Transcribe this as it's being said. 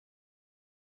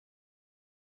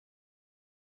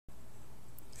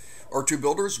R2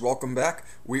 builders, welcome back.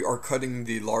 We are cutting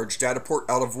the large data port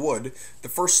out of wood. The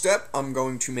first step, I'm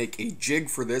going to make a jig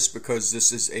for this because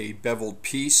this is a beveled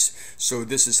piece. So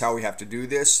this is how we have to do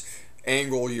this.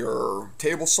 Angle your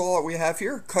table saw that we have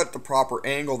here. Cut the proper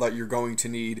angle that you're going to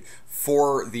need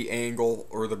for the angle,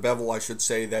 or the bevel I should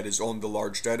say, that is on the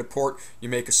large data port. You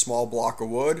make a small block of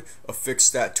wood, affix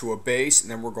that to a base, and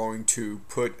then we're going to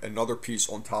put another piece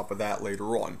on top of that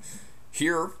later on.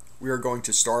 Here we are going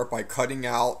to start by cutting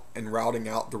out and routing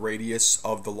out the radius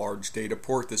of the large data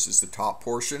port. This is the top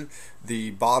portion. The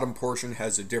bottom portion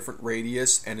has a different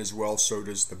radius, and as well so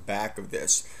does the back of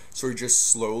this. So we just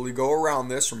slowly go around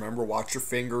this. Remember, watch your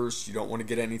fingers. You don't want to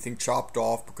get anything chopped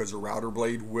off because a router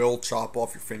blade will chop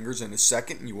off your fingers in a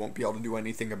second and you won't be able to do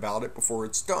anything about it before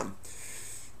it's done.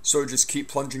 So just keep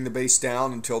plunging the base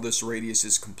down until this radius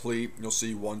is complete. You'll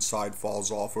see one side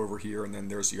falls off over here and then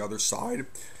there's the other side.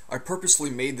 I purposely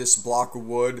made this block of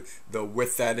wood the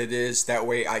width that it is. That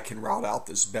way I can route out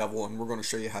this bevel, and we're going to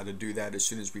show you how to do that as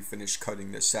soon as we finish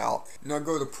cutting this out. Now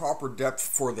go the proper depth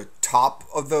for the top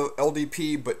of the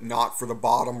LDP but not for the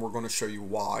bottom. We're going to show you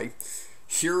why.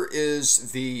 Here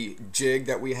is the jig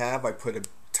that we have. I put a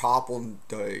top on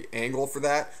the angle for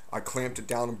that. I clamped it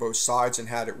down on both sides and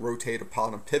had it rotate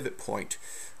upon a pivot point.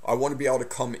 I want to be able to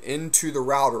come into the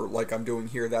router like I'm doing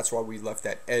here. That's why we left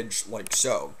that edge like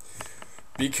so.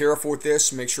 Be careful with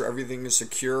this, make sure everything is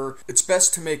secure. It's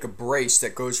best to make a brace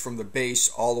that goes from the base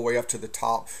all the way up to the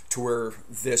top to where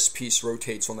this piece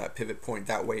rotates on that pivot point.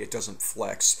 That way it doesn't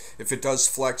flex. If it does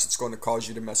flex, it's going to cause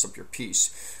you to mess up your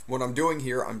piece. What I'm doing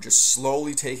here, I'm just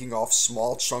slowly taking off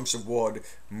small chunks of wood,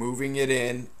 moving it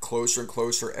in closer and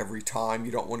closer every time.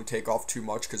 You don't want to take off too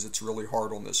much because it's really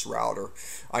hard on this router.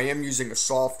 I am using a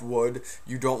soft wood.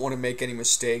 You don't want to make any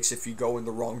mistakes. If you go in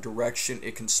the wrong direction,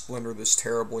 it can splinter this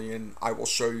terribly, and I will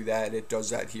show you that it does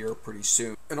that here pretty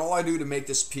soon. And all I do to make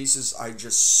this piece is I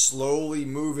just slowly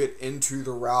move it into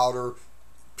the router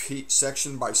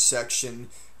section by section.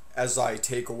 As I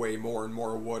take away more and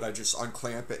more wood, I just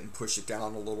unclamp it and push it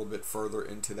down a little bit further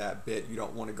into that bit. You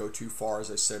don't want to go too far,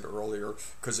 as I said earlier,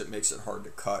 because it makes it hard to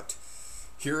cut.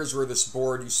 Here is where this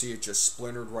board, you see it just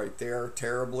splintered right there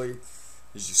terribly.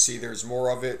 As you see, there's more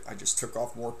of it. I just took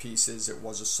off more pieces. It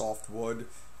was a soft wood.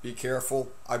 Be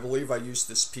careful. I believe I used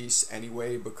this piece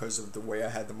anyway because of the way I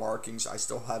had the markings. I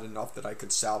still had enough that I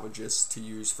could salvage this to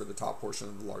use for the top portion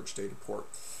of the large data port.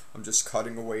 I'm just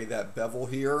cutting away that bevel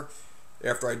here.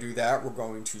 After I do that, we're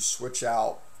going to switch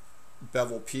out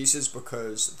bevel pieces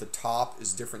because the top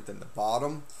is different than the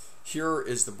bottom. Here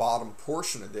is the bottom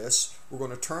portion of this. We're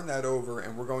going to turn that over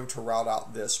and we're going to route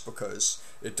out this because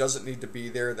it doesn't need to be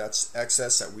there. That's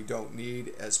excess that we don't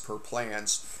need as per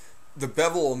plans. The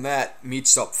bevel on that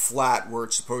meets up flat where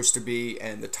it's supposed to be,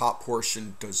 and the top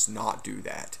portion does not do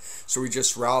that. So we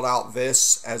just route out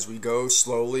this as we go,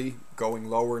 slowly going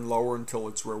lower and lower until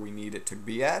it's where we need it to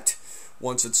be at.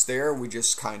 Once it's there, we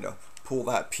just kind of pull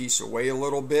that piece away a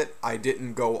little bit. I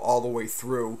didn't go all the way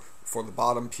through for the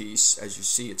bottom piece. As you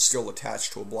see, it's still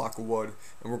attached to a block of wood,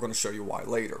 and we're going to show you why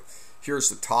later. Here's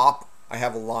the top. I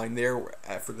have a line there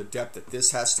for the depth that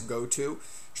this has to go to.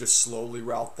 Just slowly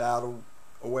route that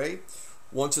away.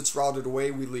 Once it's routed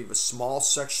away, we leave a small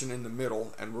section in the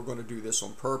middle, and we're going to do this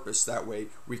on purpose. That way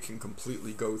we can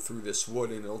completely go through this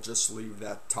wood and it'll just leave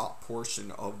that top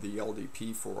portion of the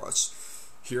LDP for us.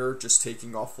 Here, just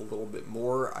taking off a little bit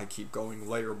more, I keep going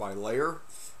layer by layer,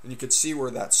 and you can see where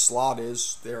that slot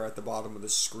is there at the bottom of the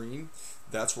screen.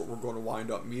 That's what we're going to wind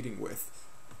up meeting with.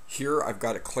 Here I've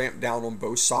got it clamped down on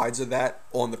both sides of that.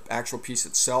 On the actual piece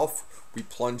itself, we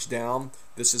plunge down.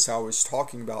 This is how I was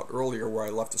talking about earlier, where I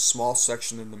left a small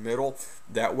section in the middle.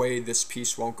 That way this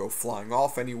piece won't go flying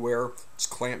off anywhere. It's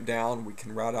clamped down. We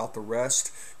can route out the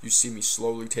rest. You see me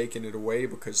slowly taking it away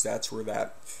because that's where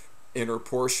that inner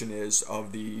portion is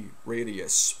of the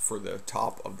radius for the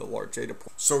top of the large data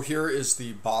port. So here is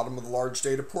the bottom of the large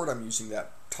data port. I'm using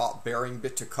that top bearing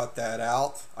bit to cut that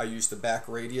out. I used the back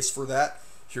radius for that.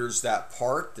 Here's that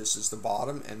part. This is the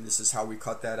bottom, and this is how we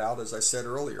cut that out, as I said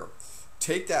earlier.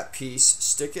 Take that piece,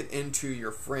 stick it into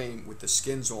your frame with the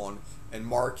skins on, and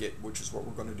mark it, which is what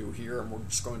we're going to do here, and we're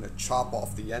just going to chop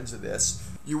off the ends of this.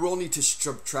 You will need to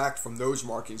subtract from those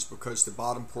markings because the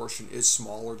bottom portion is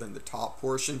smaller than the top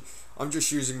portion. I'm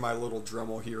just using my little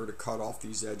Dremel here to cut off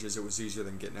these edges. It was easier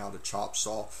than getting out a chop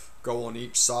saw. Go on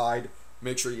each side.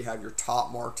 Make sure you have your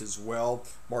top marked as well.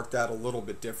 Mark that a little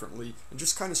bit differently, and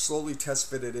just kind of slowly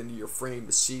test fit it into your frame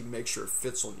to make sure it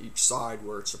fits on each side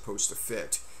where it's supposed to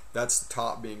fit. That's the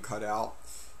top being cut out.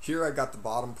 Here I got the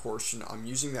bottom portion. I'm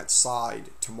using that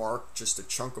side to mark just a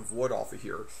chunk of wood off of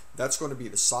here. That's going to be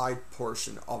the side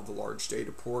portion of the large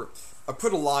data port. I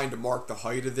put a line to mark the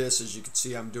height of this, as you can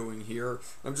see I'm doing here.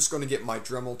 I'm just going to get my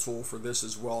Dremel tool for this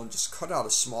as well and just cut out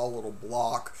a small little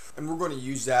block, and we're going to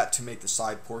use that to make the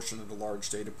side portion of the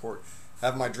large data port.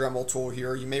 Have my Dremel tool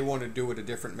here. You may want to do it a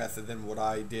different method than what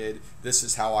I did. This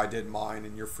is how I did mine,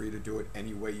 and you're free to do it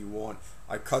any way you want.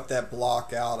 I cut that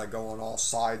block out. I go on all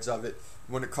sides of it.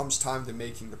 When it comes time to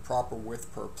making the proper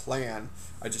width per plan,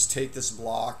 I just take this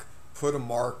block, put a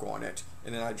mark on it,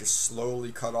 and then I just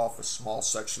slowly cut off a small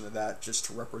section of that just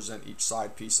to represent each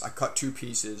side piece. I cut 2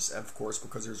 pieces, of course,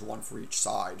 because there's one for each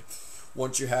side.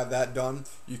 Once you have that done,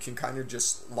 you can kind of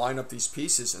just line up these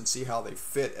pieces and see how they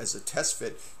fit as a test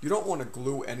fit. You don't want to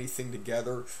glue anything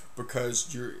together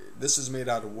because this is made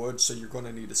out of wood, so you're going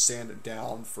to need to sand it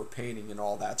down for painting and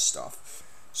all that stuff.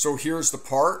 So here's the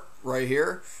part right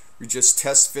here. We just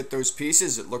test fit those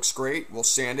pieces. It looks great. We'll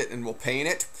sand it and we'll paint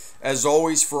it. As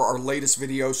always, for our latest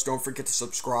videos, don't forget to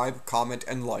subscribe, comment,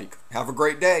 and like. Have a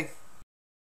great day.